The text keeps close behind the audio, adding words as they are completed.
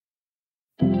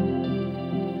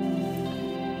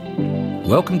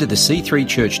Welcome to the C3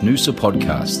 Church Noosa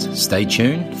podcast. Stay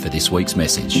tuned for this week's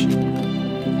message.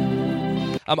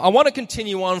 I want to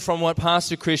continue on from what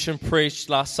Pastor Christian preached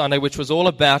last Sunday, which was all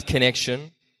about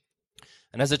connection.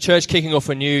 And as a church kicking off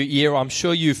a new year, I'm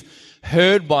sure you've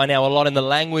heard by now a lot in the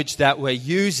language that we're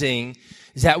using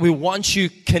is that we want you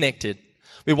connected.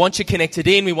 We want you connected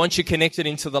in. We want you connected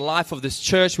into the life of this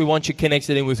church. We want you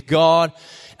connected in with God.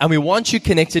 And we want you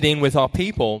connected in with our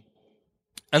people.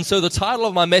 And so the title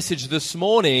of my message this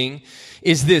morning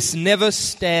is this: Never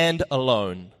Stand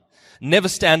Alone. Never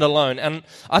stand alone. And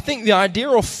I think the idea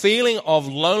or feeling of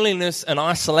loneliness and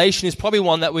isolation is probably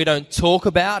one that we don't talk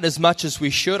about as much as we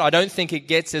should. I don't think it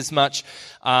gets as much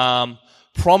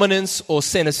prominence or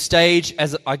center stage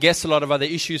as I guess a lot of other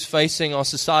issues facing our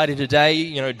society today,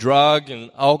 you know, drug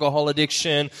and alcohol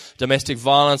addiction, domestic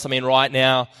violence. I mean, right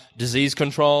now, disease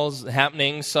control's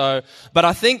happening. But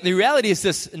I think the reality is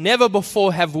this: never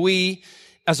before have we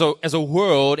as a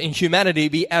world in humanity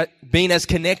been as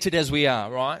connected as we are,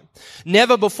 right?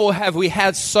 Never before have we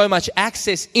had so much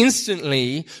access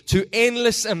instantly to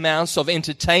endless amounts of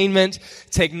entertainment,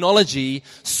 technology,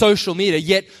 social media.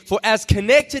 Yet, for as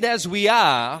connected as we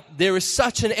are, there is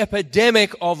such an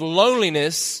epidemic of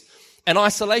loneliness and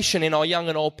isolation in our young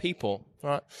and old people,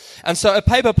 right? And so a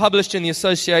paper published in the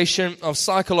Association of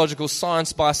Psychological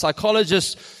Science by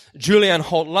psychologist Julianne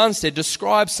Holt-Lunstad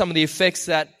describes some of the effects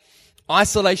that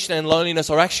isolation and loneliness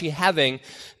are actually having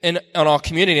on our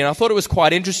community. And I thought it was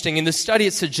quite interesting. In the study,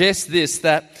 it suggests this,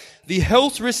 that the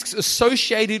health risks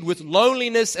associated with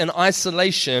loneliness and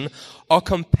isolation are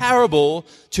comparable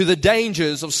to the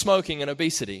dangers of smoking and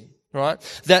obesity, right?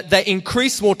 That they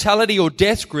increase mortality or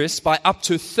death risk by up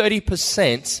to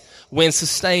 30% when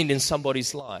sustained in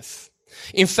somebody's life.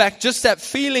 In fact, just that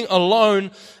feeling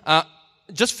alone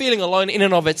in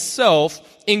and of itself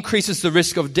increases the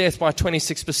risk of death by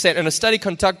 26%. And a study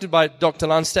conducted by Dr.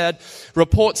 Lunstad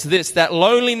reports this, that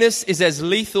loneliness is as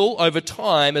lethal over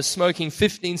time as smoking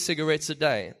 15 cigarettes a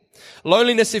day.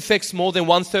 Loneliness affects more than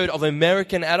 1/3 of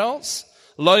American adults.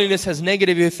 Loneliness has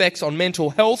negative effects on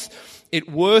mental health. It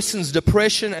worsens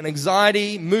depression and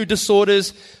anxiety, mood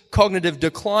disorders, cognitive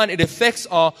decline. It affects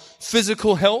our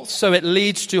physical health, so it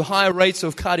leads to higher rates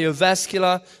of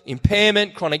cardiovascular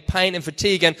impairment, chronic pain, and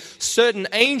fatigue. And certain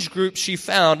age groups, she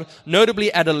found,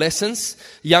 notably adolescents,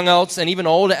 young adults, and even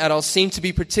older adults, seem to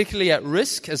be particularly at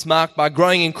risk, as marked by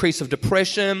growing increase of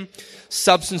depression,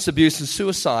 substance abuse, and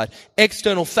suicide.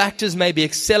 External factors may be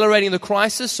accelerating the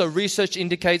crisis. So research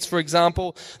indicates, for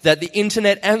example, that the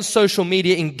internet and social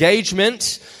media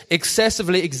engagement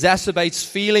excessively exacerbates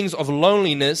feelings of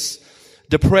loneliness,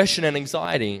 depression, and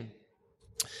anxiety.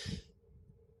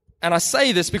 And I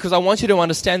say this because I want you to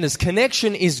understand this.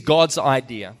 Connection is God's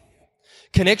idea.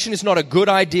 Connection is not a good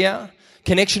idea.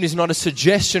 Connection is not a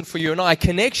suggestion for you and I.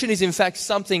 Connection is, in fact,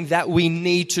 something that we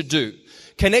need to do.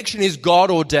 Connection is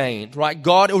God ordained, right?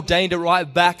 God ordained it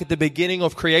right back at the beginning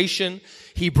of creation.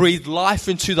 He breathed life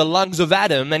into the lungs of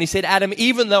Adam, and he said, Adam,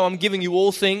 even though I'm giving you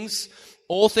all things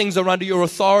are under your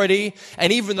authority,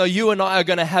 and even though you and I are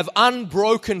going to have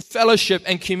unbroken fellowship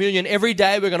and communion every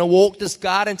day, we're going to walk this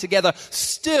garden together,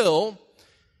 still,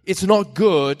 it's not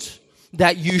good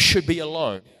that you should be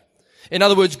alone. In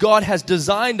other words, God has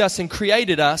designed us and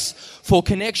created us for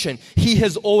connection. He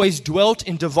has always dwelt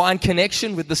in divine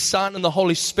connection with the Son and the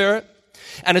Holy Spirit.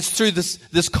 And it's through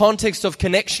this context of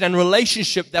connection and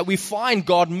relationship that we find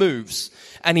God moves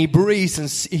and He breathes and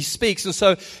He speaks. And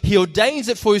so He ordains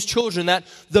it for His children that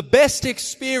the best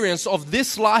experience of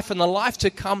this life and the life to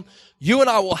come you and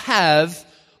I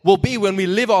will be when we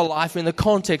live our life in the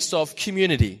context of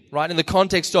community, right? In the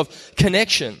context of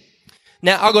connection.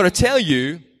 Now, I've got to tell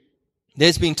you,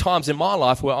 there's been times in my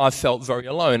life where I've felt very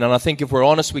alone. And I think if we're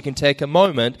honest, we can take a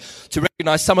moment to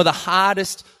recognize some of the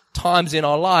hardest times in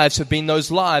our lives have been those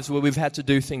lives where we've had to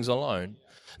do things alone.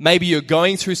 Maybe you're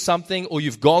going through something, or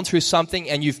you've gone through something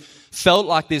and you've felt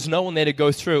like there's no one there to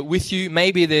go through it with you.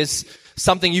 Maybe there's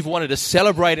something you've wanted to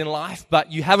celebrate in life,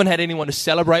 but you haven't had anyone to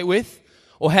celebrate with.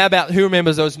 Or how about, who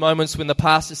remembers those moments when the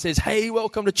pastor says, hey,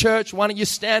 welcome to church, why don't you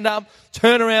stand up,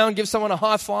 turn around, give someone a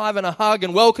high five and a hug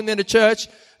and welcome them to church.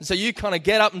 And so you kind of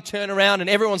get up and turn around and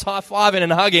everyone's high fiving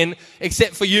and hugging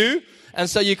except for you. And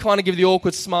so you kind of give the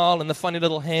awkward smile and the funny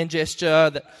little hand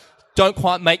gesture that don't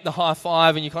quite make the high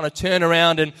five, and you kind of turn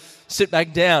around and sit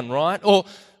back down, right? Or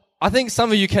I think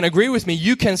some of you can agree with me,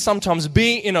 you can sometimes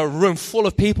be in a room full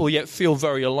of people yet feel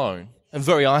very alone and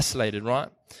very isolated, right?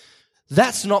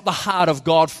 That's not the heart of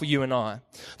God for you and I.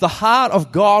 The heart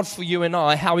of God for you and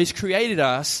I, how He's created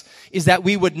us, is that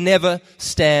we would never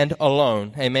stand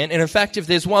alone. Amen. And in fact, if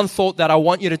there's one thought that I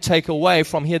want you to take away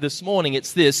from here this morning,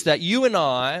 it's this, that you and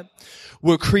I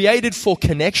were created for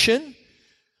connection,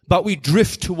 but we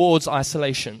drift towards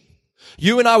isolation.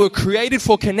 You and I were created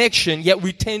for connection, yet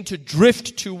we tend to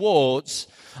drift towards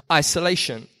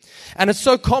isolation. And it's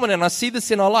so common, and I see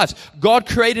this in our lives. God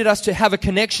created us to have a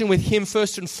connection with Him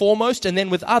first and foremost, and then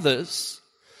with others.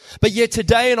 But yet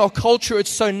today in our culture, it's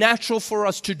so natural for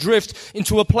us to drift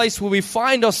into a place where we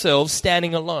find ourselves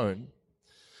standing alone.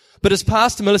 But as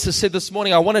Pastor Melissa said this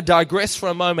morning, I want to digress for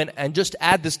a moment and just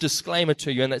add this disclaimer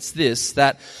to you, and it's this,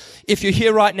 that if you're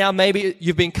here right now, maybe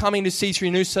you've been coming to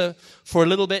C3 Noosa for a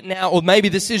little bit now, or maybe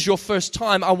this is your first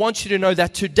time, I want you to know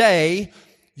that today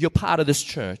you're part of this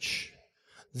church.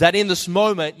 That in this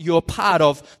moment, you're part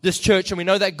of this church. And we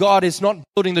know that God is not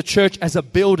building the church as a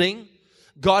building.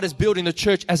 God is building the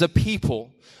church as a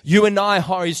people. You and I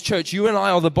are His church. You and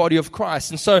I are the body of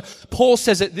Christ. And so Paul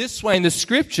says it this way in the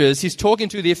scriptures. He's talking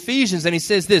to the Ephesians and he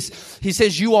says this. He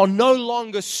says, you are no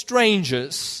longer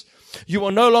strangers. You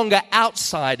are no longer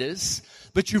outsiders,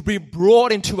 but you've been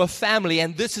brought into a family,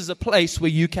 and this is a place where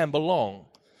you can belong.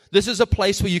 This is a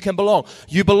place where you can belong.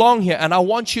 You belong here. And I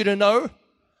want you to know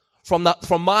from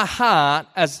my heart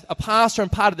as a pastor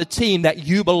and part of the team that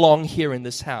you belong here in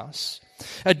this house.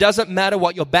 It doesn't matter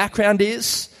what your background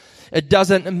is. It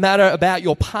doesn't matter about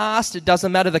your past. It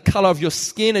doesn't matter the color of your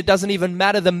skin. It doesn't even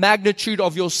matter the magnitude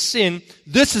of your sin.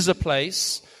 This is a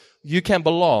place you can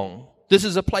belong. This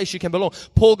is a place you can belong.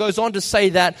 Paul goes on to say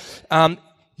that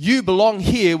you belong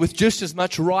here with just as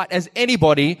much right as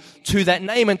anybody to that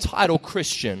name and title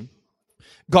Christian.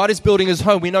 God is building His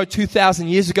home. We know 2,000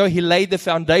 years ago, He laid the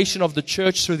foundation of the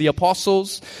church through the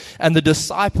apostles and the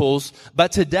disciples.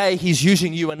 But today, He's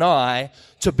using you and I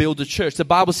to build the church. The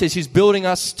Bible says He's building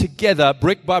us together,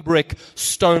 brick by brick,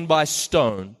 stone by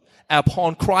stone,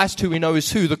 upon Christ, who we know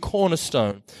is who? The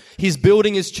cornerstone. He's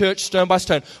building His church stone by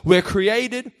stone. We're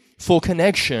created for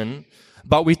connection,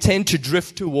 but we tend to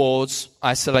drift towards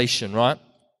isolation, right?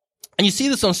 And you see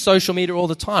this on social media all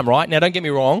the time, right? Now, don't get me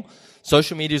wrong.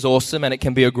 Social media is awesome and it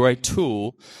can be a great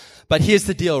tool. But here's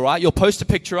the deal, right? You'll post a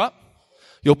picture up.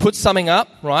 You'll put something up,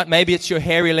 right? Maybe it's your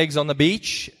hairy legs on the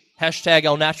beach. Hashtag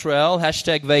El Natural.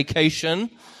 Hashtag vacation.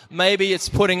 Maybe it's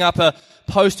putting up a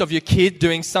post of your kid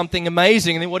doing something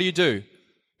amazing. And then what do?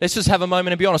 Let's just have a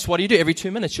moment and be honest. What do? Every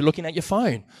 2 minutes, you're looking at your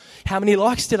phone. How many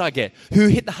likes did I get? Who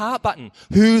hit the heart button?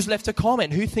 Who's left a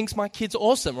comment? Who thinks my kid's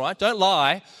awesome, right? Don't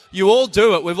lie. You all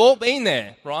do it. We've all been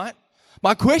there, right?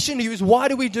 My question to you is, why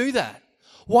do we do that?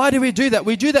 Why do we do that?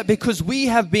 We do that because we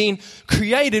have been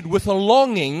created with a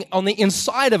longing on the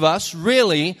inside of us,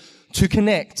 really, to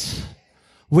connect.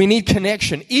 We need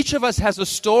connection. Each of us has a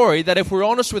story that, if we're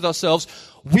honest with ourselves,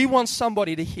 we want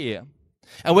somebody to hear.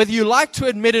 And whether you like to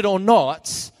admit it or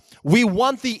not, we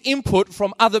want the input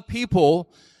from other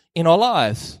people in our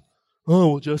lives. Oh,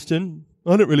 well, Justin,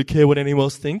 I don't really care what anyone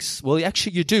else thinks. Well,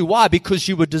 actually you do. Why? Because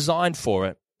you were designed for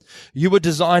it. You were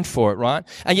designed for it, right?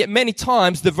 And yet many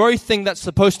times the very thing that's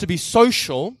supposed to be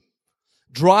social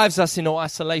drives us into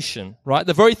isolation, right?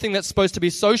 The very thing that's supposed to be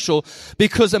social,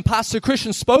 because, and Pastor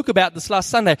Christian spoke about this last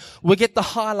Sunday, we get the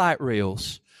highlight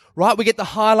reels, right? We get the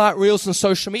highlight reels on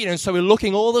social media. And so we're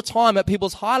looking all the time at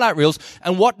people's highlight reels.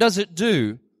 And what does it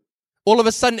do? All of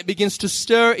a sudden it begins to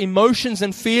stir emotions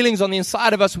and feelings on the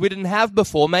inside of us we didn't have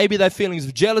before. Maybe they're feelings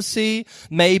of jealousy.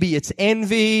 Maybe it's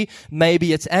envy.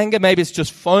 Maybe it's anger. Maybe it's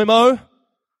just FOMO.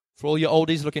 For all your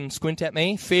oldies looking squint at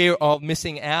me. Fear of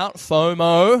missing out.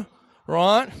 FOMO.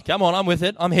 Right? Come on, I'm with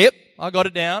it. I'm hip. I got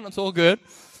it down. It's all good.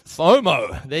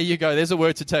 FOMO. There you go. There's a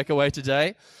word to take away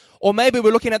today. Or maybe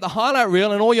we're looking at the highlight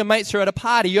reel and all your mates are at a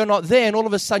party. You're not there, and all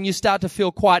of a sudden you start to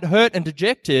feel quite hurt and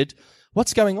dejected.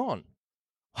 What's going on?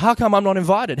 How come I'm not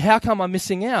invited? How come I'm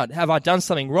missing out? Have I done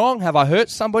something wrong? Have I hurt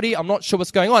somebody? I'm not sure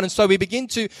what's going on. And so we begin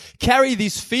to carry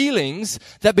these feelings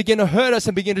that begin to hurt us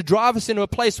and begin to drive us into a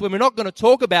place where we're not going to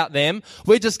talk about them.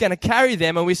 We're just going to carry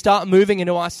them, and we start moving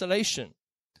into isolation.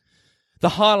 The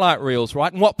highlight reels,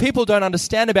 right? And what people don't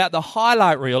understand about the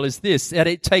highlight reel is this, that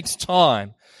it takes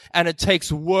time. And it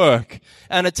takes work,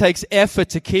 and it takes effort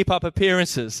to keep up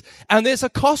appearances. And there's a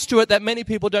cost to it that many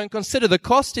people don't consider. The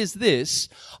cost is this: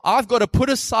 I've got to put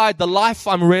aside the life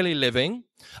I'm really living.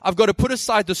 I've got to put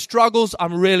aside the struggles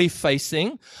I'm really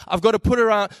facing. I've got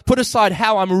to put aside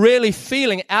how I'm really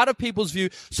feeling out of people's view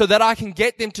so that I can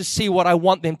get them to see what I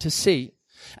want them to see.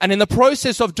 And in the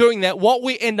process of doing that, what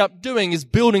we end up doing is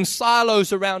building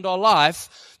silos around our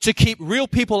life to keep real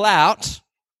people out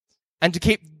and to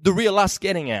keep the real us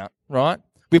getting out, right?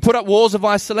 We put up walls of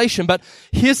isolation. But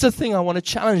here's the thing I want to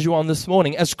challenge you on this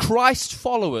morning. As Christ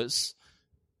followers,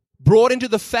 brought into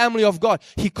the family of God,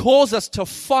 He calls us to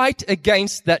fight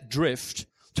against that drift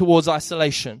towards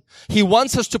isolation. He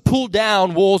wants us to pull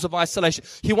down walls of isolation.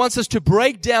 He wants us to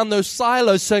break down those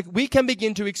silos so we can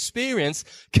begin to experience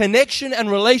connection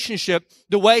and relationship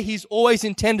the way He's always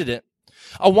intended it.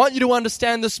 I want you to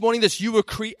understand this morning that you were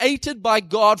created by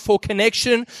God for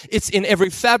connection. It's in every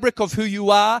fabric of who you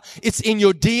are. It's in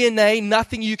your DNA.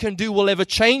 Nothing you can do will ever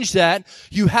change that.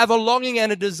 You have a longing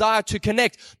and a desire to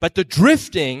connect, but the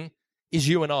drifting is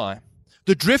you and I.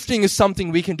 The drifting is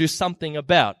something we can do something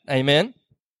about. Amen.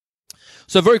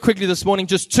 So very quickly this morning,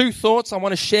 just 2 thoughts I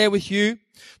want to share with you.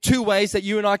 2 ways that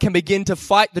you and I can begin to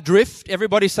fight the drift.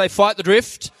 Everybody say fight the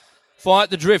drift.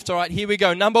 Fight the drift. All right, here we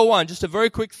go. Number 1, just a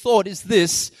very quick thought is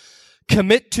this.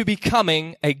 Commit to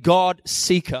becoming a God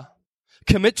seeker.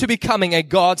 Commit to becoming a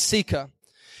God seeker.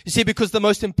 You see, because the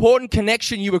most important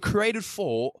connection you were created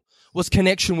for was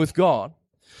connection with God.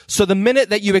 So the minute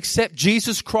that you accept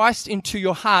Jesus Christ into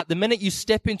your heart, the minute you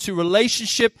step into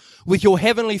relationship with your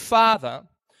Heavenly Father,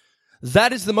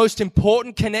 that is the most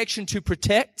important connection to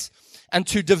protect and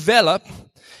to develop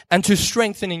and to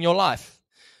strengthen in your life.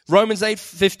 Romans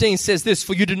 8:15 says this,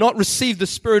 "For you did not receive the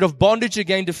spirit of bondage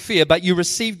again to fear, but you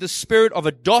received the spirit of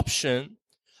adoption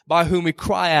by whom we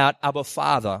cry out, Abba,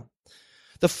 Father."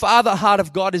 The Father heart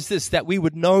of God is this, that we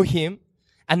would know Him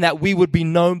and that we would be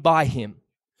known by Him.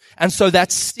 And so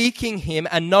that seeking Him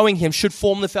and knowing Him should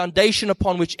form the foundation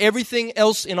upon which everything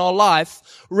else in our life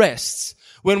rests.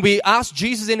 When we ask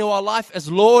Jesus into our life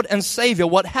as Lord and Savior,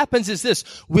 what happens is this,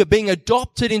 we're being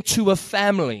adopted into a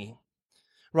family.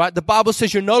 Right? The Bible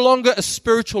says you're no longer a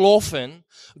spiritual orphan.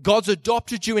 God's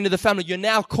adopted you into the family. You're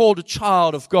now called a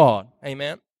child of God.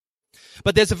 Amen.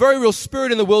 But there's a very real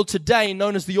spirit in the world today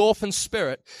known as the orphan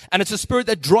spirit. And it's a spirit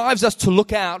that drives us to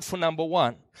look out for number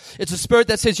 1. It's a spirit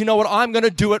that says, you know what, I'm going to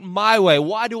do it my way.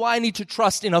 Why do I need to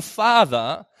trust in a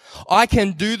Father? I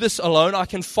can do this alone. I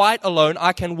can fight alone.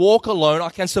 I can walk alone. I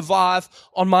can survive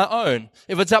on my own.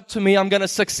 If it's up to me, I'm going to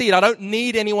succeed. I don't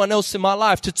need anyone else in my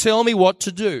life to tell me what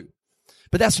to do.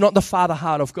 But that's not the Father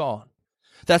heart of God.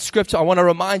 That scripture, I want to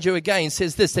remind you again,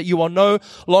 says this, that you are no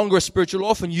longer a spiritual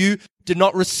orphan. You did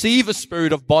not receive a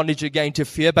spirit of bondage again to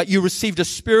fear, but you received a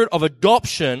spirit of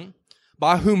adoption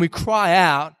by whom we cry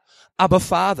out, Abba,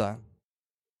 Father.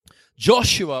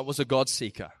 Joshua was a God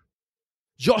seeker.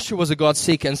 Joshua was a God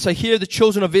seeker. And so here the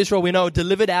children of Israel, we know, are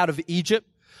delivered out of Egypt,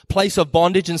 place of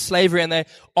bondage and slavery, and they're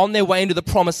on their way into the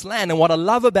promised land. And what I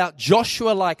love about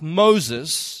Joshua, like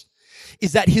Moses,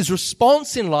 is that his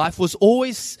response in life was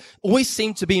always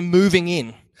seemed to be moving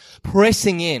in,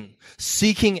 pressing in,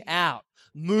 seeking out,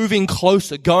 moving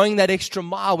closer, going that extra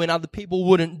mile when other people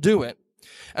wouldn't do it.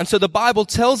 And so the Bible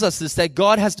tells us this, that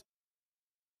God has...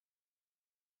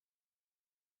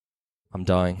 I'm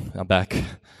dying. I'm back.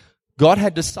 God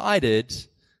had decided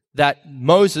that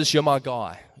Moses, you're my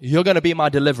guy. You're going to be my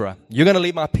deliverer. You're going to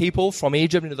lead my people from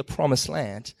Egypt into the promised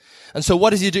land. And so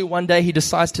what does he do? One day he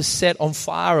decides to set on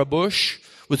fire a bush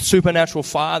with supernatural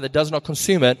fire that does not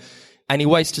consume it. And he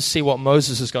waits to see what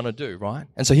Moses is going to do, right?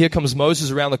 And so here comes Moses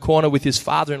around the corner with his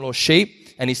father-in-law's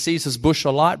sheep. And he sees this bush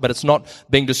alight, but it's not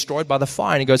being destroyed by the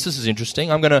fire. And he goes, this is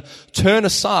interesting. I'm going to turn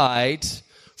aside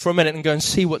for a minute and go and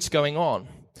see what's going on.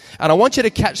 And I want you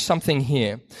to catch something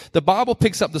here. The Bible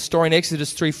picks up the story in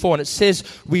Exodus 3:4, and it says,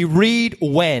 we read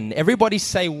when. Everybody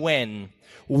say when.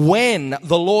 When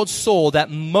the Lord saw that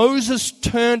Moses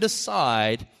turned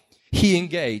aside, he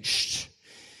engaged.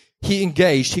 He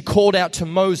engaged. He called out to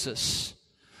Moses.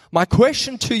 My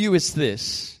question to you is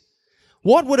this.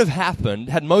 What would have happened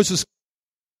had Moses...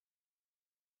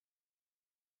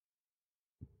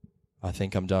 I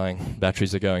think I'm dying.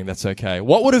 Batteries are going. That's okay.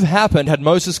 What would have happened had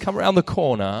Moses come around the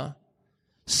corner,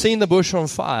 seen the bush on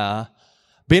fire,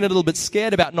 been a little bit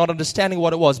scared about not understanding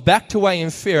what it was, backed away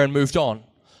in fear and moved on?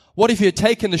 What if he had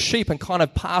taken the sheep and kind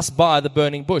of passed by the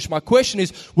burning bush? My question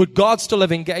is, would God still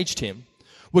have engaged him?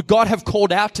 Would God have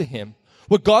called out to him?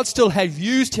 Would God still have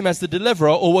used him as the deliverer?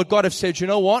 Or would God have said, you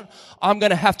know what? I'm going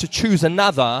to have to choose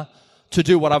another to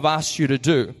do what I've asked you to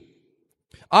do.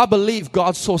 I believe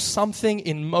God saw something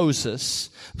in Moses,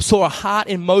 saw a heart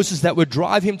in Moses that would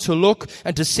drive him to look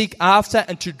and to seek after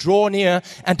and to draw near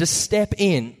and to step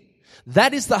in.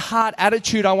 That is the heart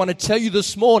attitude I want to tell you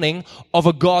this morning of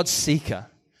a God seeker.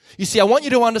 You see, I want you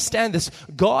to understand this.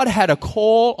 God had a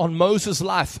call on Moses'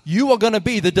 life. You are going to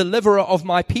be the deliverer of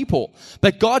my people.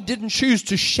 But God didn't choose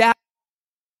to shout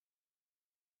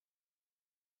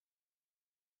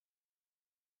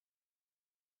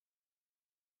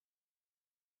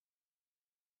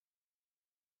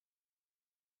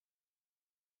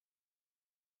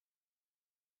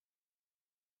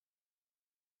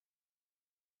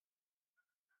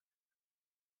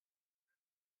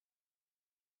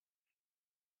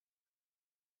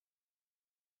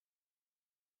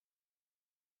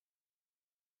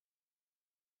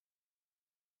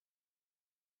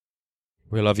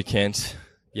We love you, Kent.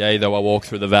 Yea, though I walk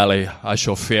through the valley, I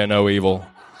shall fear no evil.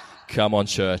 Come on,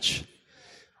 church.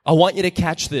 I want you to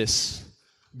catch this.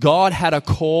 God had a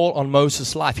call on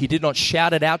Moses' life. He did not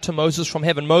shout it out to Moses from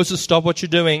heaven. Moses, stop what you're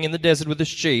doing in the desert with the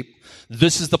sheep.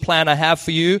 This is the plan I have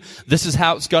for you. This is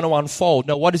how it's going to unfold.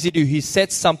 Now, what does he do? He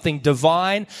sets something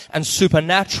divine and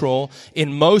supernatural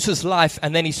in Moses' life,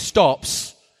 and then he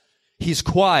stops. He's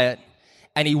quiet,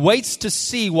 and he waits to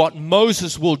see what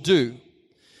Moses will do.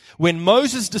 When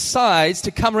Moses decides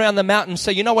to come around the mountain and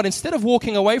say, you know what, instead of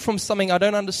walking away from something I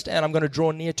don't understand, I'm going to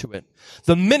draw near to it.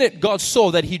 The minute God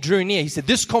saw that he drew near, he said,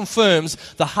 this confirms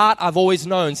the heart I've always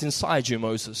known is inside you,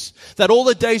 Moses. That all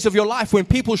the days of your life, when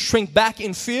people shrink back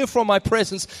in fear from my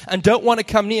presence and don't want to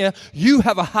come near, you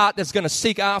have a heart that's going to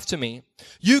seek after me.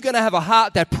 You're going to have a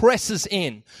heart that presses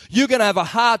in. You're going to have a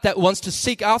heart that wants to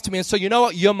seek after me. And so you know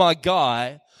what? You're my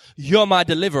guy. You're my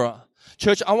deliverer.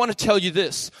 Church, I want to tell you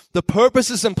this. The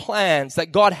purposes and plans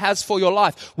that God has for your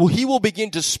life, well, he will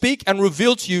begin to speak and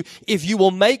reveal to you if you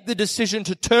will make the decision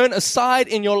to turn aside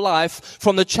in your life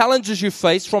from the challenges you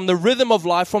face, from the rhythm of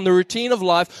life, from the routine of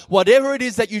life, whatever it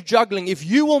is that you're juggling. If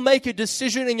you will make a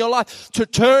decision in your life to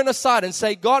turn aside and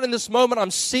say, God, in this moment,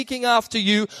 I'm seeking after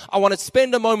you. I want to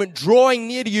spend a moment drawing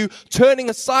near to you, turning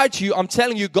aside to you. I'm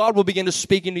telling you, God will begin to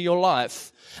speak into your life.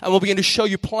 And will begin to show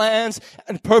you plans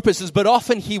and purposes, but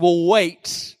often he will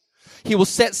wait. He will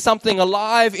set something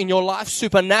alive in your life,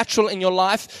 supernatural in your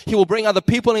life. He will bring other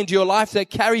people into your life that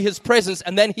carry his presence,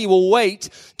 and then he will wait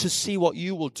to see what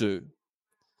you will do.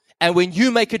 And when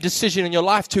you make a decision in your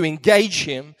life to engage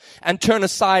him and turn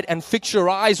aside and fix your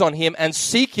eyes on him and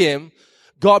seek him,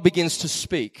 God begins to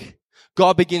speak.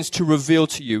 God begins to reveal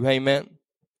to you. Amen.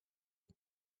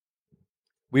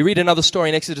 We read another story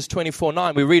in Exodus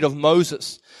 24:9. We read of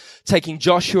Moses taking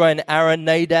Joshua and Aaron,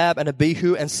 Nadab and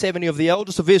Abihu and 70 of the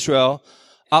elders of Israel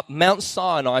up Mount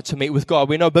Sinai to meet with God.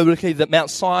 We know biblically that Mount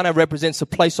Sinai represents a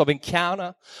place of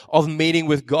encounter, of meeting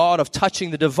with God, of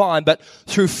touching the divine. But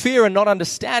through fear and not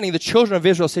understanding, the children of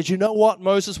Israel said, you know what,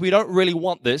 Moses, we don't really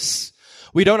want this.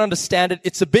 We don't understand it.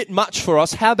 It's a bit much for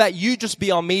us. How about you just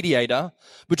be our mediator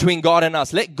between God and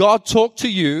us? Let God talk to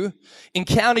you,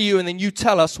 encounter you, and then you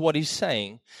tell us what he's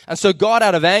saying. And so God,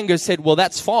 out of anger, said, well,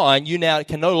 that's fine. You now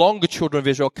can no longer, children of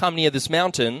Israel, come near this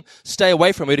mountain. Stay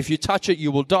away from it. If you touch it,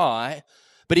 you will die.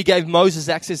 But he gave Moses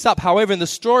access up. However, in the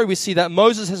story, we see that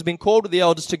Moses has been called with the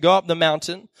elders to go up the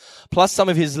mountain, plus some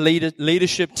of his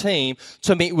leadership team,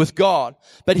 to meet with God.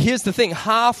 But here's the thing.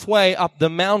 Halfway up the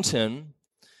mountain,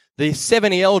 the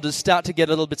 70 elders start to get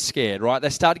a little bit scared, right? They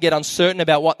start to get uncertain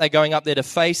about what they're going up there to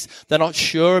face. They're not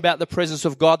sure about the presence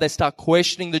of God. They start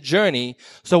questioning the journey.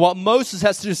 So what Moses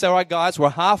has to do is say, all right, guys, we're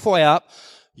halfway up.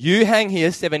 You hang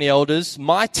here, 70 elders.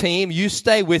 My team, you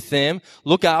stay with them.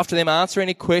 Look after them. Answer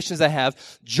any questions they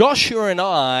have. Joshua and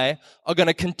I are going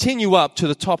to continue up to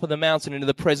the top of the mountain into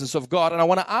the presence of God. And I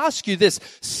want to ask you this.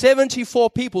 74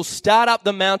 people start up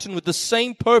the mountain with the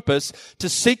same purpose to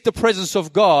seek the presence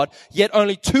of God, yet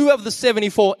only 2 of the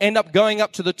 74 end up going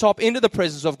up to the top into the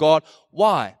presence of God.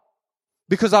 Why?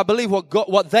 Because I believe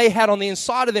what they had on the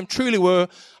inside of them truly were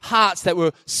hearts that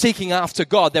were seeking after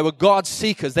God. They were God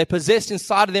seekers. They possessed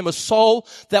inside of them a soul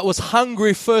that was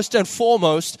hungry first and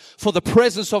foremost for the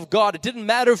presence of God. It didn't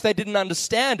matter if they didn't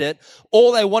understand it.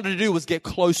 All they wanted to do was get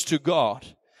close to God.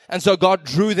 And so God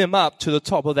drew them up to the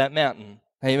top of that mountain.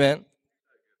 Amen.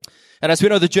 And as we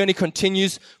know, the journey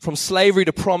continues from slavery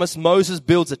to promise. Moses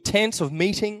builds a tent of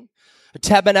meeting, a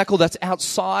tabernacle that's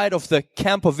outside of the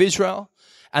camp of Israel.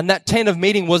 And that tent of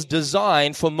meeting was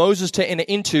designed for Moses to enter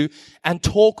into and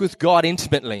talk with God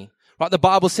intimately. Right? The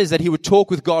Bible says that he would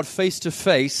talk with God face to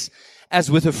face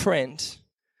as with a friend.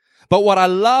 But what I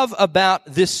love about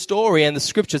this story and the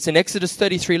scriptures in Exodus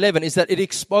 33:11 is that it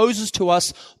exposes to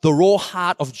us the raw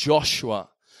heart of Joshua.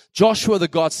 Joshua, the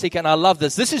God seeker, and I love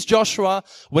this. This is Joshua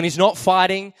when he's not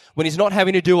fighting, when he's not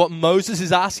having to do what Moses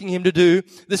is asking him to do.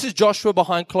 This is Joshua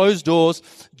behind closed doors,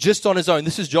 just on his own.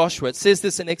 This is Joshua. It says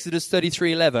this in Exodus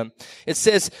 33:11. It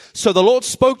says, so the Lord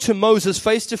spoke to Moses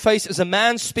face to face as a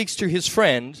man speaks to his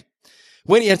friend.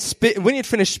 When he had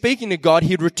finished speaking to God,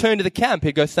 he'd return to the camp.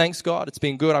 He'd go, thanks God, it's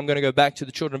been good. I'm going to go back to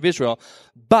the children of Israel.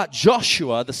 But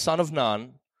Joshua, the son of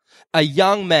Nun, a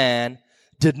young man,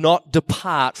 did not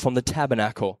depart from the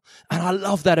tabernacle. And I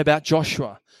love that about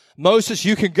Joshua. Moses,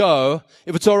 you can go.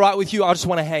 If it's all right with you, I just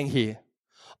want to hang here.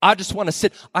 I just want to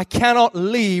sit. I cannot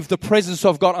leave the presence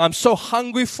of God. I'm so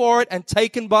hungry for it and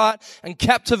taken by it and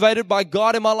captivated by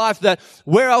God in my life that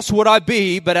where else would I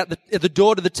be but at the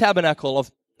door to the tabernacle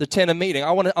of the tent of meeting?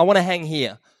 I want to hang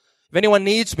here. If anyone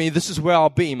needs me, this is where I'll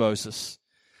be, Moses.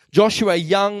 Joshua, a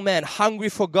young man, hungry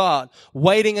for God,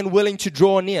 waiting and willing to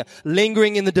draw near,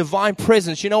 lingering in the divine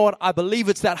presence. You know what? I believe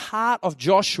it's that heart of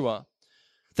Joshua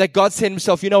that God said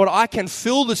himself, you know what? I can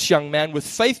fill this young man with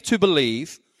faith to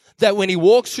believe that when he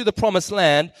walks through the promised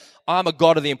land, I'm a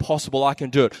God of the impossible. I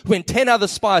can do it. When 10 other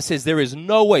spies says there is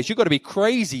no way, you've got to be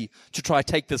crazy to try to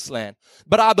take this land.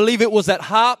 But I believe it was that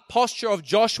heart posture of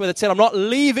Joshua that said, I'm not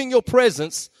leaving your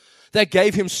presence, that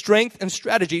gave him strength and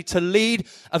strategy to lead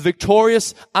a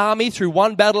victorious army through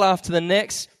one battle after the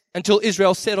next until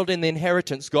Israel settled in the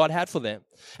inheritance God had for them.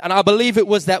 And I believe it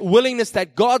was that willingness,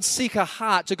 that God-seeker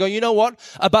heart to go, you know what?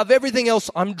 Above everything else,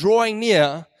 I'm drawing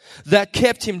near, that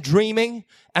kept him dreaming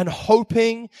and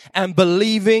hoping and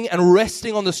believing and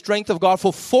resting on the strength of God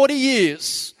for 40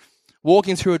 years,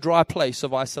 walking through a dry place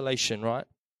of isolation, right?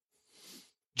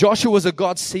 Joshua was a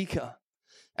God-seeker.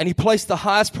 And he placed the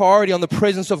highest priority on the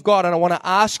presence of God. And I want to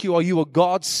ask you, are you a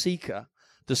God seeker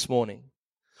this morning?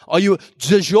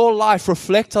 Does your life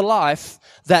reflect a life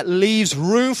that leaves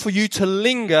room for you to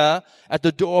linger at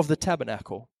the door of the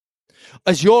tabernacle?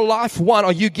 Is your life one?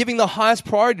 Are you giving the highest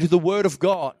priority to the Word of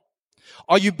God?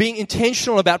 Are you being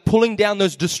intentional about pulling down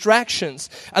those distractions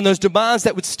and those demands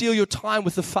that would steal your time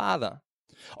with the Father?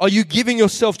 Are you giving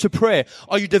yourself to prayer?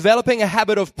 Are you developing a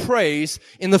habit of praise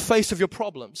in the face of your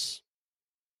problems?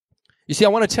 You see, I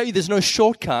want to tell you there's no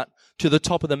shortcut to the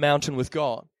top of the mountain with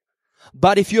God.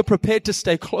 But if you're prepared to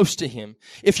stay close to Him,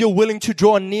 if you're willing to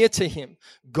draw near to Him,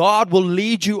 God will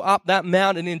lead you up that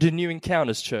mountain into new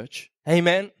encounters, church.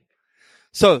 Amen?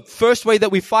 So, first way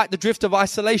that we fight the drift of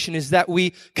isolation is that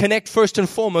we connect first and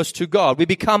foremost to God. We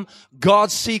become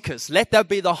God seekers. Let that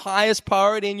be the highest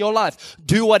priority in your life.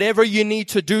 Do whatever you need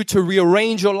to do to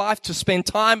rearrange your life, to spend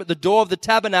time at the door of the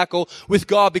tabernacle with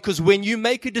God, because when you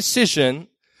make a decision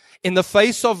in the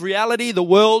face of reality, the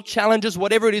world, challenges,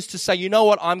 whatever it is, to say, you know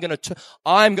what, I'm going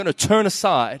to turn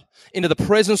aside into the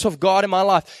presence of God in my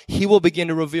life, He will begin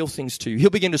to reveal things to you.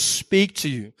 He'll begin to speak to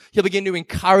you. He'll begin to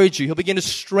encourage you. He'll begin to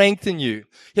strengthen you.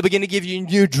 He'll begin to give you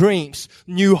new dreams,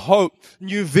 new hope,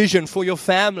 new vision for your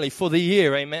family, for the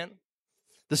year. Amen.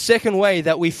 The second way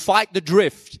that we fight the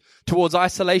drift towards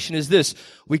isolation is this.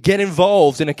 We get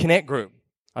involved in a connect group.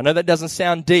 I know that doesn't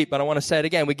sound deep, but I want to say it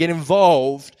again. We get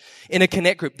involved in a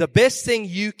connect group. The best thing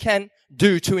you can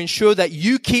do to ensure that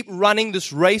you keep running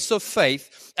this race of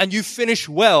faith and you finish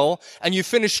well and you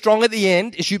finish strong at the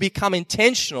end is you become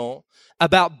intentional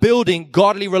about building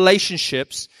godly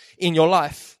relationships in your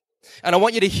life. And I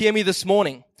want you to hear me this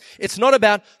morning. It's not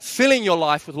about filling your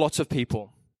life with lots of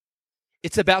people.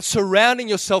 It's about surrounding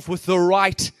yourself with the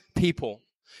right people.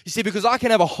 You see, because I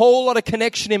can have a whole lot of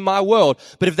connection in my world,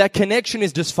 but if that connection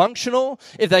is dysfunctional,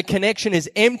 if that connection is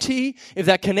empty, if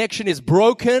that connection is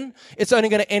broken, it's only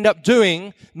going to end up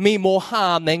doing me more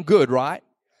harm than good, right?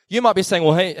 You might be saying,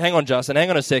 well, hey, hang on, Justin, hang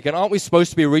on a second. Aren't we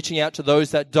supposed to be reaching out to those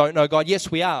that don't know God?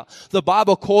 Yes, we are. The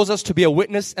Bible calls us to be a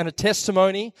witness and a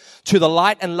testimony to the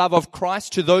light and love of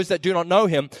Christ to those that do not know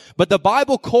Him. But the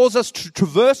Bible calls us to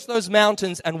traverse those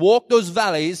mountains and walk those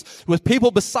valleys with people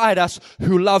beside us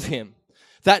who love Him,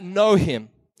 that know Him.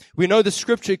 We know the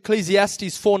scripture,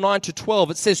 Ecclesiastes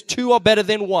 4:9-12. It says, 2 are better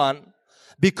than 1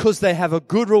 because they have a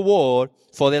good reward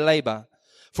for their labor.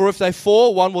 For if they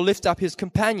fall, one will lift up his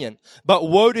companion. But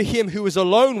woe to him who is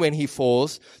alone when he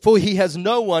falls, for he has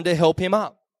no one to help him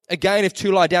up. Again, if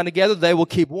 2 lie down together, they will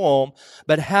keep warm.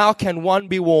 But how can one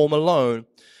be warm alone?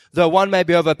 Though one may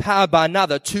be overpowered by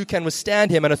another, 2 can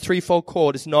withstand him, and a threefold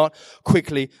cord is not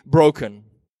quickly broken.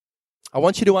 I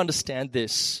want you to understand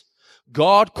this.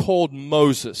 God called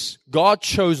Moses. God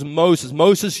chose Moses.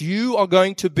 Moses, you are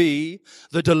going to be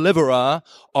the deliverer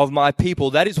of my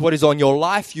people. That is what is on your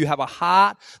life. You have a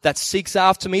heart that seeks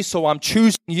after me, so I'm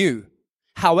choosing you.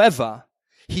 However,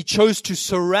 He chose to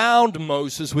surround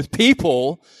Moses with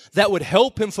people that would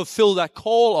help him fulfill that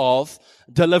call of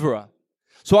deliverer.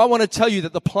 So I want to tell you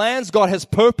that the plans God has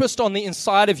purposed on the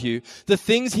inside of you, the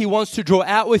things He wants to draw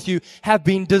out with you, have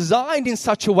been designed in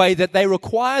such a way that they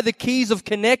require the keys of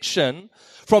connection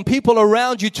from people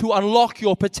around you to unlock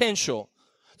your potential.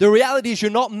 The reality is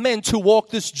you're not meant to walk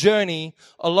this journey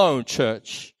alone,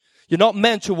 church. You're not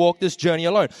meant to walk this journey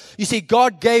alone. You see,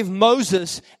 God gave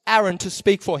Moses Aaron to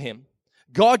speak for him.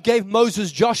 God gave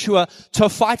Moses Joshua to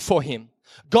fight for him.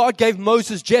 God gave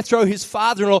Moses Jethro, his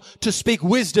father-in-law, to speak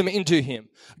wisdom into him.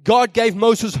 God gave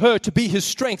Moses Hur to be his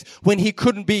strength when he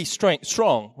couldn't be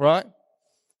strong, right?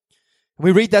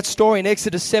 We read that story in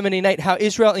Exodus 17:8, how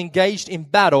Israel engaged in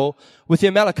battle with the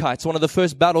Amalekites, one of the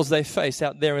first battles they faced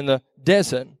out there in the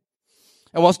desert.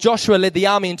 And whilst Joshua led the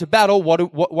army into battle,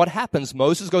 what happens?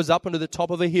 Moses goes up onto the top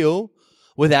of a hill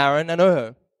with Aaron and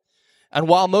Hur. And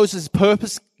while Moses'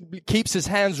 purpose keeps his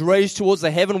hands raised towards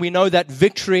the heaven, we know that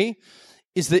victory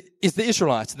is the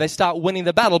Israelites. They start winning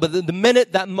the battle. But the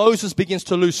minute that Moses begins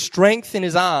to lose strength in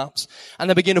his arms and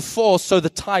they begin to fall, so the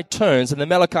tide turns and the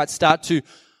Amalekites start to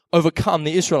overcome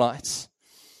the Israelites.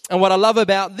 And what I love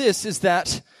about this is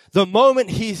that the moment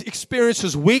he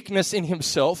experiences weakness in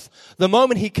himself, the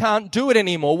moment he can't do it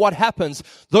anymore, what happens?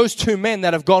 Those two men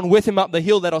that have gone with him up the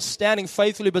hill, that are standing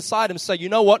faithfully beside him, say, you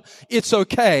know what? It's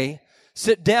okay.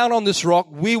 Sit down on this rock.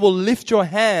 We will lift your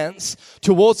hands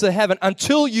towards the heaven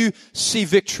until you see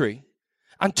victory,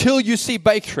 until you see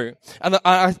breakthrough. And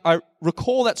I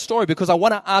recall that story because I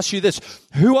want to ask you this.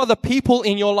 Who are the people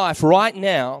in your life right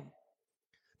now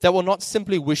that will not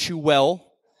simply wish you well,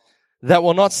 that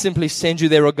will not simply send you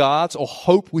their regards or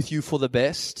hope with you for the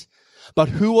best, but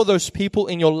who are those people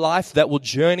in your life that will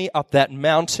journey up that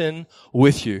mountain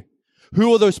with you?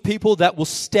 Who are those people that will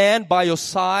stand by your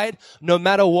side no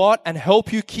matter what and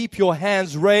help you keep your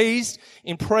hands raised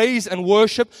in praise and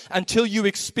worship until you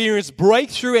experience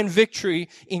breakthrough and victory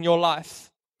in your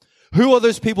life? Who are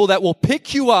those people that will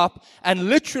pick you up and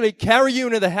literally carry you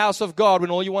into the house of God when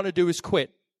all you want to do is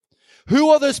quit?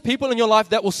 Who are those people in your life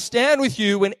that will stand with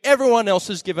you when everyone else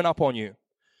has given up on you?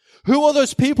 Who are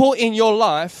those people in your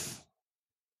life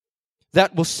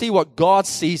that will see what God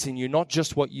sees in you, not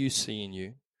just what you see in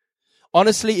you?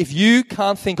 Honestly, if you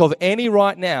can't think of any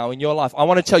right now in your life, I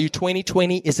want to tell you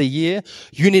 2020 is a year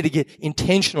you need to get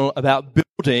intentional about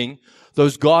building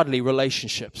those godly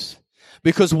relationships.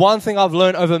 Because one thing I've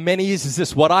learned over many years is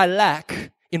this: what I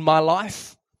lack in my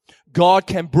life, God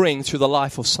can bring through the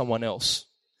life of someone else.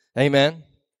 Amen.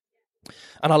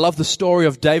 And I love the story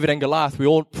of David and Goliath. We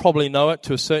all probably know it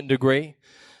to a certain degree.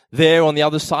 There on the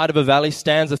other side of a valley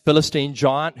stands a Philistine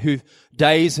giant who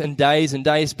days and days and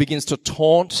days begins to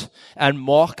taunt and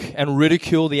mock and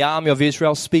ridicule the army of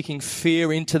Israel, speaking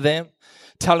fear into them,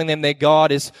 telling them their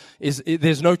God is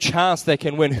there's no chance they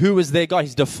can win. Who is their God?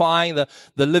 He's defying the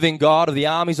living God of the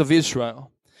armies of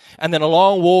Israel. And then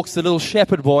along walks the little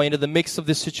shepherd boy into the mix of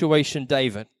this situation,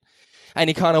 David. And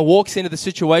he kind of walks into the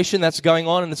situation that's going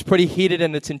on, and it's pretty heated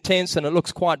and it's intense and it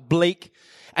looks quite bleak.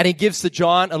 And he gives the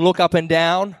giant a look up and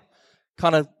down,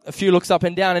 kind of a few looks up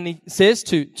and down, and he says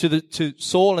to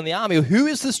Saul and the army, who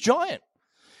is this giant?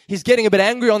 He's getting a bit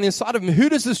angry on the inside of him. Who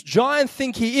does this giant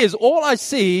think he is? All I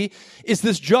see is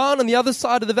this giant on the other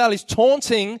side of the valley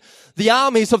taunting the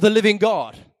armies of the living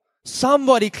God.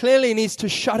 Somebody clearly needs to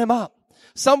shut him up.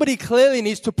 Somebody clearly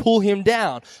needs to pull him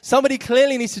down. Somebody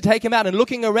clearly needs to take him out. And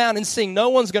looking around and seeing no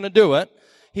one's going to do it,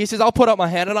 he says, I'll put up my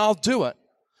hand and I'll do it.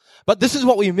 But this is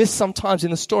what we miss sometimes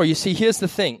in the story. You see, here's the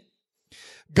thing.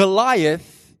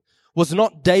 Goliath was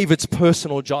not David's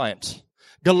personal giant.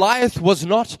 Goliath was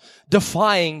not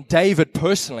defying David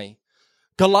personally.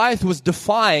 Goliath was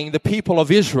defying the people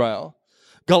of Israel.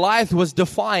 Goliath was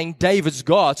defying David's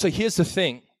God. So here's the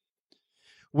thing.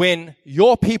 When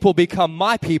your people become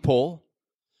my people,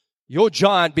 your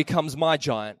giant becomes my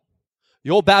giant.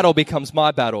 Your battle becomes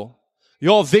my battle.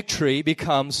 Your victory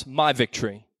becomes my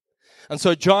victory. And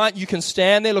so, giant, you can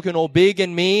stand there looking all big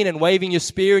and mean and waving your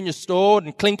spear and your sword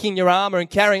and clinking your armor and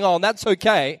carrying on. That's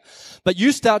okay. But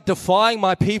you start defying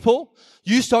my people.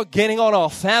 You start getting on our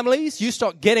families. You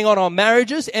start getting on our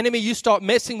marriages. Enemy, you start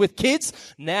messing with kids.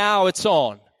 Now it's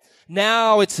on.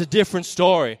 Now it's a different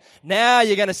story. Now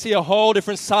you're going to see a whole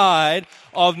different side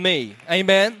of me.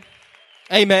 Amen.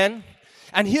 Amen.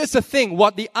 And here's the thing.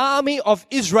 What the army of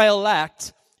Israel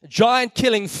lacked, giant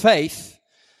killing faith,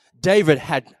 David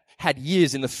had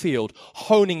years in the field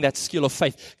honing that skill of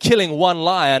faith, killing one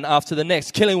lion after the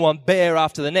next, killing one bear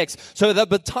after the next. So that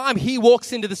by the time he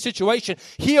walks into the situation,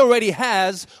 he already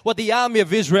has what the army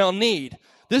of Israel need.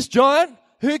 This giant,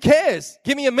 who cares?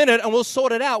 Give me a minute and we'll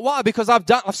sort it out. Why? Because I've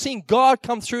seen God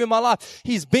come through in my life.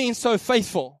 He's been so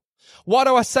faithful. Why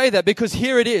do I say that? Because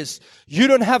here it is. You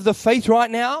don't have the faith right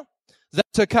now.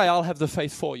 That's okay. I'll have the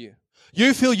faith for you.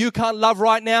 You feel you can't love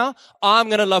right now? I'm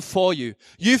going to love for you.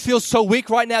 You feel so weak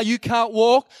right now you can't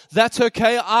walk? That's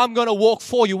okay. I'm going to walk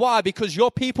for you. Why? Because your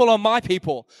people are my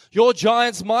people. Your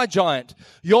giant's my giant.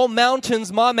 Your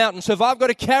mountain's my mountain. So if I've got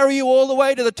to carry you all the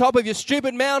way to the top of your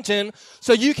stupid mountain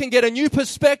so you can get a new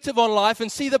perspective on life and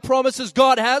see the promises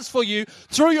God has for you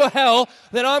through your hell,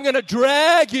 then I'm going to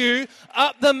drag you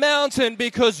up the mountain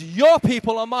because your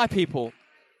people are my people.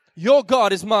 Your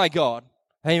God is my God.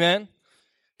 Amen.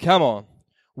 Come on.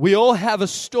 We all have a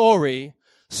story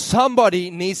somebody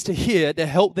needs to hear to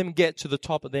help them get to the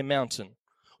top of their mountain.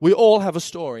 We all have a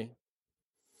story.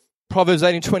 Proverbs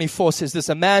 18:24 says this,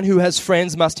 a man who has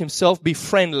friends must himself be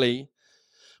friendly,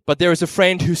 but there is a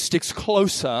friend who sticks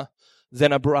closer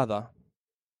than a brother.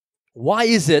 Why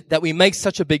is it that we make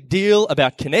such a big deal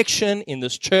about connection in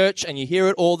this church and you hear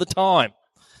it all the time?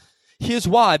 Here's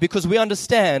why. Because we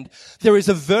understand there is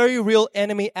a very real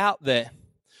enemy out there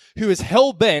who is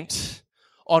hell-bent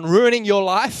on ruining your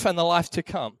life and the life to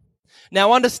come.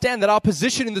 Now understand that our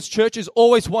position in this church is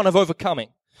always one of overcoming.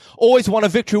 Always one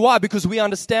of victory. Why? Because we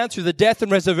understand through the death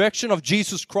and resurrection of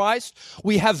Jesus Christ,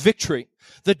 we have victory.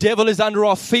 The devil is under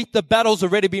our feet. The battle's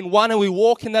already been won and we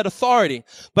walk in that authority.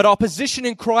 But our position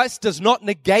in Christ does not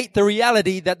negate the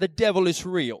reality that the devil is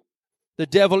real. The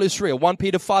devil is real. 1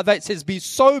 Peter 5:8 says, be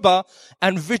sober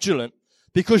and vigilant,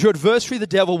 because your adversary, the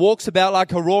devil, walks about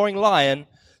like a roaring lion,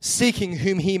 seeking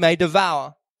whom he may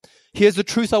devour. Here's the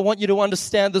truth I want you to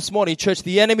understand this morning, church.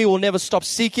 The enemy will never stop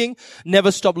seeking,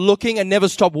 never stop looking, and never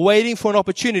stop waiting for an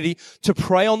opportunity to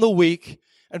prey on the weak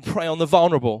and prey on the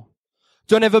vulnerable.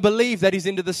 Don't ever believe that he's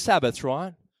into the Sabbath,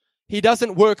 right? He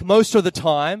doesn't work most of the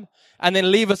time and then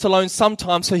leave us alone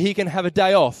sometimes so he can have a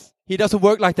day off. He doesn't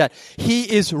work like that. He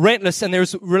is relentless, and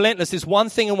there's relentless. There's one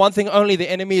thing and one thing only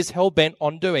the enemy is hell-bent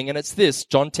on doing, and it's this,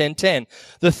 John 10:10.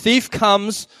 The thief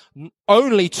comes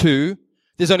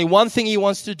there's only one thing he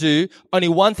wants to do, only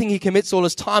one thing he commits all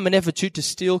his time and effort to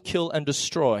steal, kill, and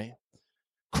destroy.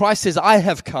 Christ says, I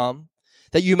have come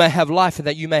that you may have life and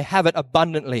that you may have it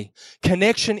abundantly.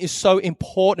 Connection is so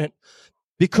important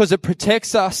because it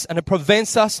protects us and it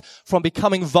prevents us from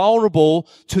becoming vulnerable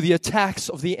to the attacks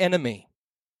of the enemy.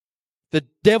 The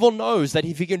devil knows that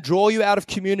if he can draw you out of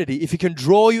community, if he can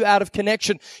draw you out of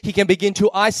connection, he can begin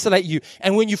to isolate you.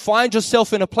 And when you find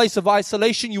yourself in a place of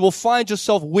isolation, you will find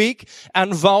yourself weak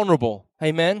and vulnerable.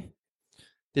 Amen?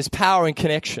 There's power in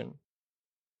connection.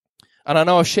 And I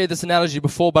know I've shared this analogy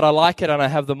before, but I like it and I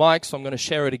have the mic, so I'm going to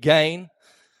share it again.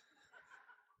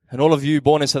 And all of you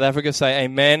born in South Africa say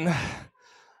amen.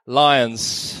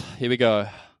 Lions. Here we go.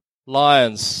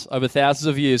 Lions, over thousands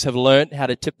of years, have learned how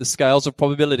to tip the scales of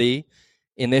probability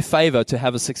in their favor to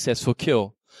have a successful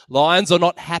kill. Lions are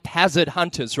not haphazard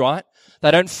hunters, right? They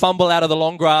don't fumble out of the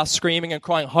long grass screaming and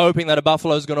crying, hoping that a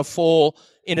buffalo is going to fall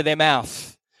into their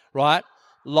mouth, right?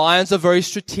 Lions are very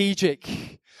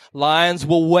strategic. Lions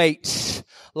will wait.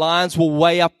 Lions will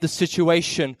weigh up the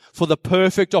situation for the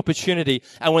perfect opportunity.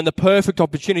 And when the perfect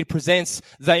opportunity presents,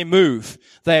 they move,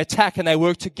 they attack, and they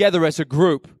work together as a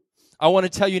group. I want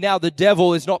to tell you now, the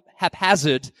devil is not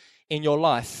haphazard in your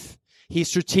life. He's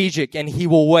strategic, and he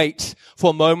will wait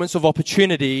for moments of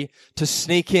opportunity to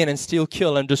sneak in and steal,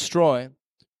 kill, and destroy.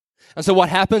 And so what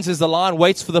happens is the lion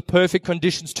waits for the perfect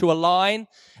conditions to align,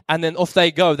 and then off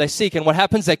they go. They seek. And what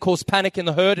happens? They cause panic in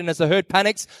the herd. And as the herd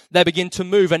panics, they begin to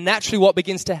move. And naturally what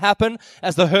begins to happen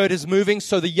as the herd is moving,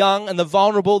 so the young and the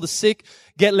vulnerable, the sick,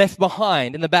 get left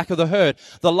behind in the back of the herd.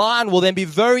 The lion will then be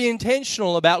very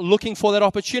intentional about looking for that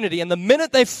opportunity. And the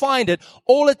minute they find it,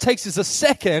 all it takes is a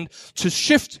second to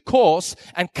shift course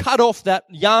and cut off that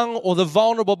young or the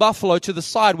vulnerable buffalo to the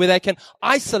side where they can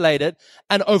isolate it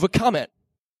and overcome it.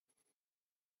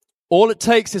 All it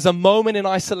takes is a moment in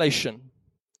isolation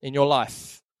in your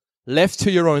life, left to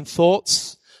your own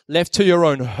thoughts, left to your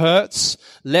own hurts,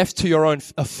 left to your own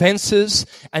offenses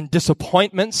and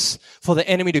disappointments, for the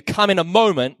enemy to come in a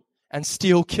moment and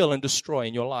steal, kill, and destroy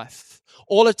in your life.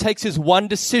 All it takes is one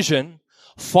decision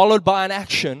followed by an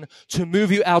action to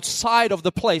move you outside of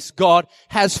the place God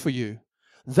has for you.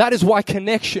 That is why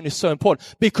connection is so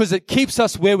important, because it keeps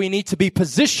us where we need to be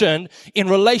positioned in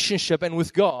relationship and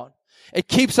with God. It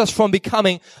keeps us from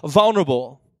becoming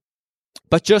vulnerable.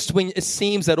 But just when it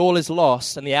seems that all is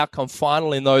lost and the outcome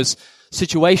final in those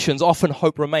situations, often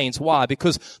hope remains. Why?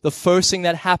 Because the first thing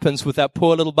that happens with that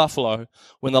poor little buffalo,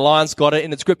 when the lion's got it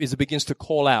in its grip, is it begins to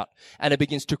call out and it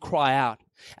begins to cry out.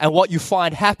 And what you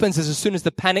find happens is as soon as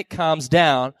the panic calms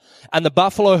down and the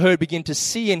buffalo herd begin to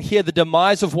see and hear the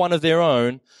demise of one of their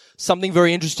own, something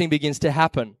very interesting begins to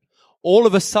happen. All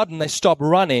of a sudden, they stop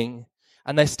running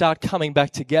and they start coming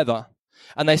back together.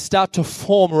 And they start to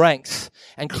form ranks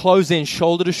and close in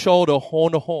shoulder to shoulder,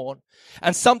 horn to horn.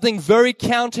 And something very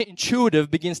counterintuitive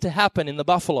begins to happen in the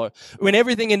buffalo. When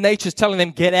everything in nature is telling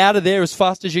them, get out of there as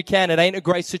fast as you can, it ain't a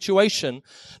great situation,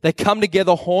 they come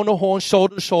together horn to horn,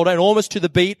 shoulder to shoulder, and almost to the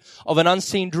beat of an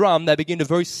unseen drum, they begin to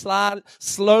very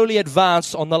slowly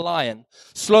advance on the lion.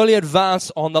 Slowly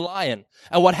advance on the lion.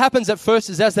 And what happens at first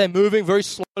is as they're moving very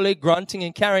slowly, grunting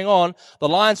and carrying on, the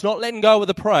lion's not letting go of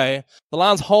the prey. The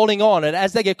lion's holding on. And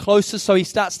as they get closer, so he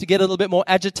starts to get a little bit more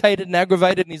agitated and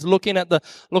aggravated, and he's looking at the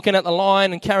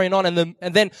lion and carrying on. And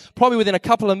then probably within a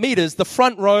couple of meters, the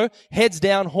front row heads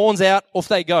down, horns out, off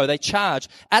they go. They charge.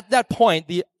 At that point,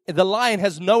 the the lion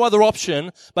has no other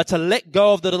option but to let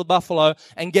go of the little buffalo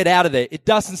and get out of there. It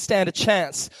doesn't stand a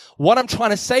chance. What I'm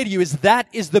trying to say to you is that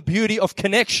is the beauty of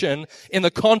connection in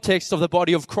the context of the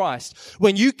body of Christ.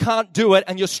 When you can't do it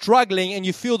and you're struggling and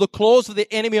you feel the claws of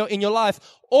the enemy in your life,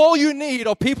 all you need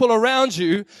are people around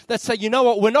you that say, you know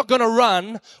what, we're not going to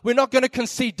run, we're not going to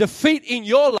concede defeat in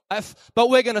your life, but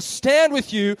we're going to stand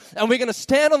with you and we're going to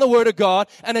stand on the Word of God.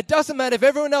 And it doesn't matter if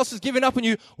everyone else is giving up on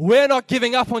you, we're not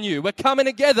giving up on you. We're coming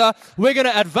together, we're going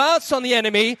to advance on the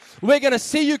enemy, we're going to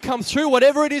see you come through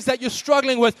whatever it is that you're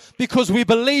struggling with because we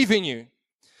believe in you.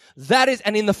 That is,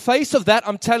 and in the face of that,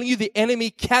 I'm telling you, the enemy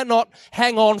cannot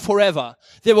hang on forever.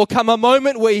 There will come a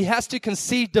moment where he has to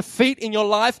concede defeat in your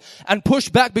life and push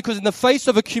back, because in the face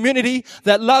of a community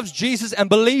that loves Jesus and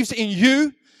believes in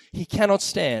you, he cannot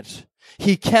stand.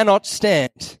 He cannot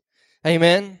stand.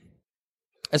 Amen.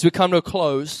 As we come to a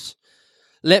close,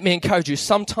 let me encourage you.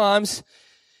 Sometimes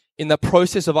in the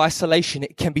process of isolation,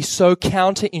 it can be so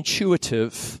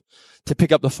counterintuitive to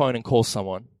pick up the phone and call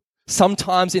someone.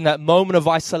 Sometimes in that moment of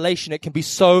isolation, it can be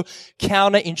so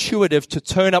counterintuitive to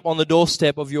turn up on the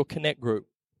doorstep of your Connect group.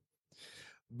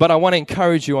 But I want to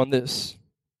encourage you on this.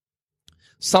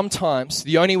 Sometimes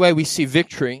the only way we see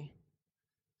victory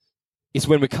is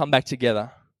when we come back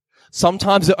together.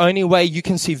 Sometimes the only way you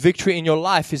can see victory in your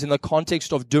life is in the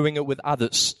context of doing it with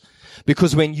others.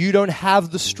 Because when you don't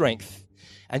have the strength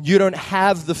and you don't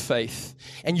have the faith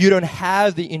and you don't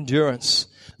have the endurance,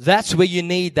 that's where you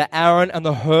need the Aaron and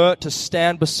the Hur to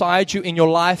stand beside you in your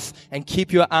life and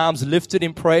keep your arms lifted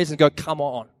in praise and go, come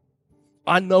on.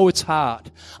 I know it's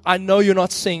hard. I know you're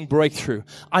not seeing breakthrough.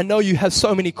 I know you have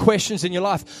so many questions in your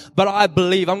life, but I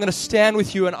believe I'm going to stand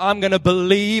with you and I'm going to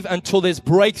believe until there's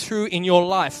breakthrough in your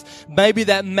life. Maybe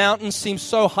that mountain seems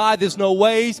so high, there's no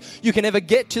ways you can ever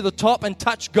get to the top and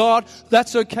touch God.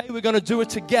 That's okay. We're going to do it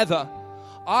together.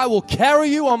 I will carry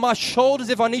you on my shoulders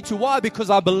if I need to. Why?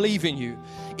 Because I believe in you.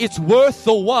 It's worth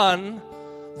the one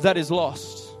that is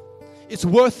lost. It's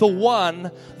worth the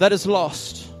one that is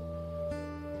lost.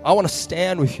 I want to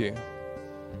stand with you.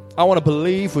 I want to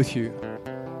believe with you.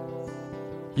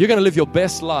 You're going to live your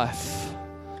best life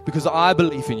because I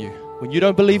believe in you. When you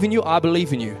don't believe in you, I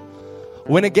believe in you.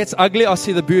 When it gets ugly, I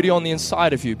see the beauty on the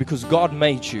inside of you because God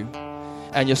made you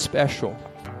and you're special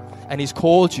and He's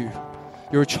called you.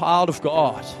 You're a child of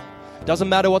God. Doesn't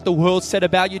matter what the world said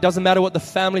about you. Doesn't matter what the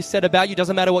family said about you.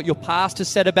 Doesn't matter what your pastor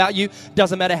said about you.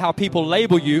 Doesn't matter how people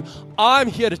label you. I'm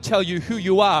here to tell you who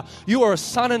you are. You are a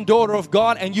son and daughter of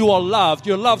God and you are loved.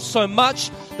 You're loved so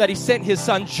much that He sent His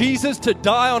Son Jesus to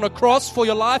die on a cross for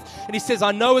your life. And He says,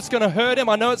 I know it's going to hurt Him.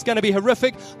 I know it's going to be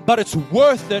horrific, but it's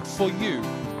worth it for you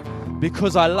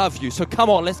because I love you. So come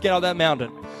on, let's get out of that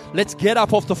mountain. Let's get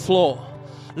up off the floor.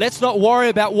 Let's not worry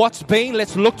about what's been.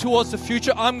 Let's look towards the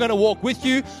future. I'm going to walk with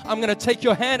you. I'm going to take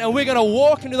your hand and we're going to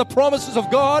walk into the promises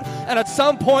of God. And at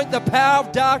some point, the power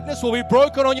of darkness will be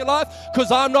broken on your life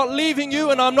because I'm not leaving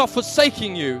you and I'm not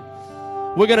forsaking you.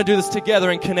 We're going to do this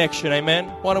together in connection. Amen.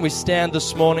 Why don't we stand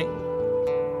this morning?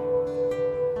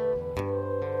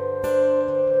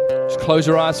 Just close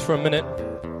your eyes for a minute.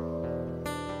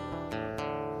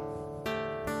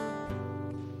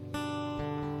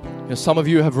 Some of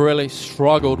you have really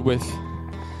struggled with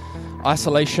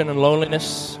isolation and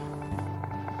loneliness,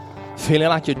 feeling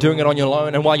like you're doing it on your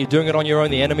own, and while you're doing it on your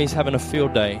own, the enemy's having a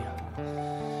field day.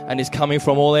 And he's coming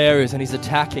from all areas, and he's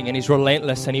attacking, and he's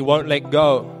relentless, and he won't let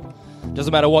go.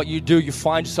 Doesn't matter what you do, you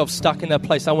find yourself stuck in that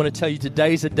place. I want to tell you,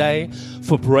 today's a day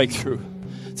for breakthrough.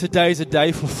 Today's a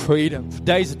day for freedom.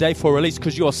 Today's a day for release,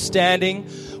 because you're standing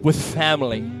with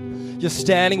family. You're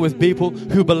standing with people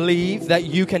who believe that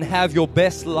you can have your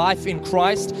best life in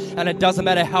Christ, and it doesn't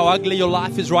matter how ugly your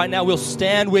life is right now. We'll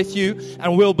stand with you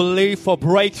and we'll believe for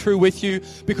breakthrough with you,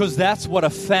 because that's what a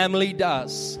family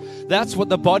does. That's what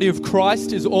the body of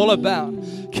Christ is all about.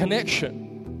 Connection.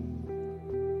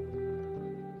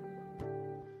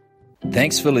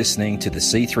 Thanks for listening to the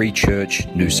C3 Church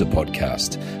Noosa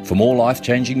podcast. For more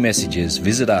life-changing messages,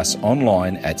 visit us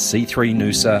online at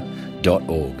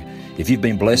c3noosa.org. If you've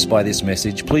been blessed by this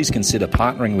message, please consider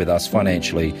partnering with us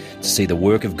financially to see the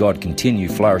work of God continue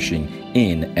flourishing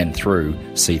in and through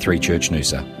C3 Church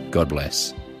Noosa. God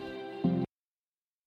bless.